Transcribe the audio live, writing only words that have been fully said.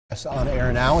On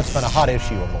air now. It's been a hot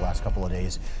issue over the last couple of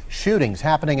days. Shootings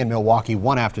happening in Milwaukee,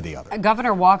 one after the other.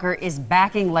 Governor Walker is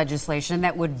backing legislation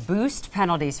that would boost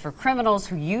penalties for criminals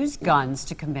who use guns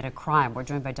to commit a crime. We're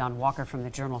joined by Don Walker from the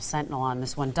Journal Sentinel on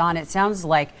this one. Don, it sounds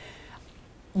like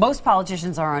most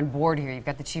politicians are on board here. You've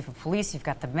got the chief of police, you've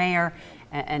got the mayor,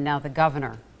 and now the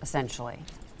governor, essentially.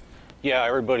 Yeah,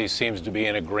 everybody seems to be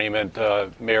in agreement.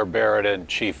 Mayor Barrett and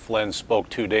Chief Flynn spoke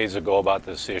 2 days ago about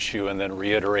this issue and then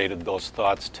reiterated those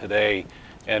thoughts today.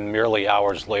 And merely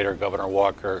hours later, Governor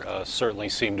Walker certainly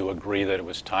seemed to agree that it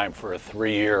was time for a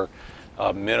 3-year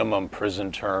minimum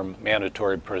prison term,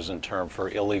 mandatory prison term for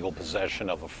illegal possession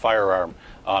of a firearm.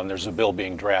 There's a bill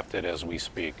being drafted as we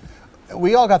speak.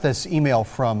 We all got this email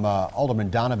from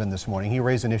Alderman Donovan this morning. He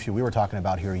raised an issue we were talking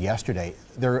about here yesterday.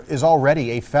 There is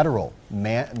already a federal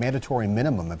mandatory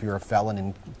minimum if you're a felon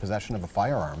in possession of a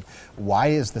firearm. Why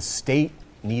is the state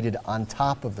needed on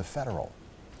top of the federal?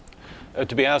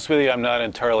 To be honest with you, I'm not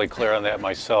entirely clear on that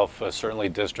myself. Certainly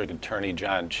District Attorney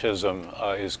John Chisholm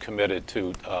is committed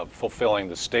to fulfilling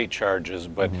the state charges,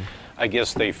 but I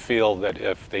guess they feel that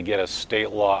if they get a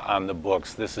state law on the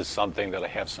books, this is something that'll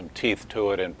have some teeth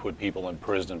to it and put people in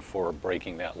prison for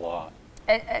breaking that law.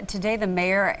 Today, the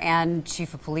mayor and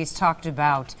chief of police talked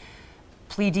about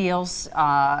plea deals.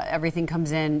 Everything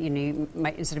comes in, you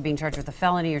might, instead of being charged with a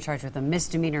felony, you're charged with a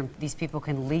misdemeanor. These people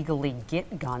can legally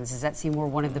get guns. Does that seem where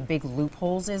one of the big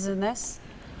loopholes is in this?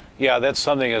 Yeah, that's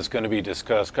something that's going to be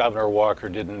discussed. Governor Walker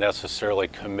didn't necessarily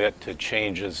commit to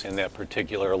changes in that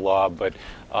particular law, but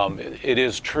it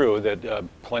is true that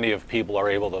plenty of people are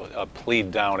able to plead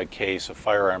down a case, a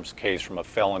firearms case, from a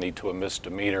felony to a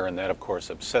misdemeanor, and that, of course,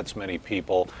 upsets many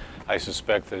people. I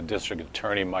suspect the district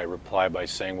attorney might reply by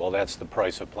saying, well, that's the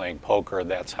price of playing poker.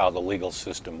 That's how the legal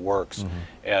system works.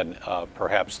 And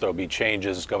perhaps there'll be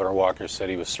changes. Governor Walker said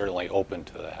he was certainly open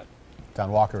to that. Don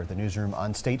Walker at the newsroom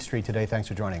on State Street today. Thanks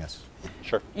for joining us.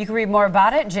 Sure. You can read more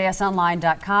about it at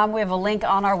JSOnline.com. We have a link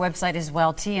on our website as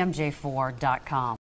well, TMJ4.com.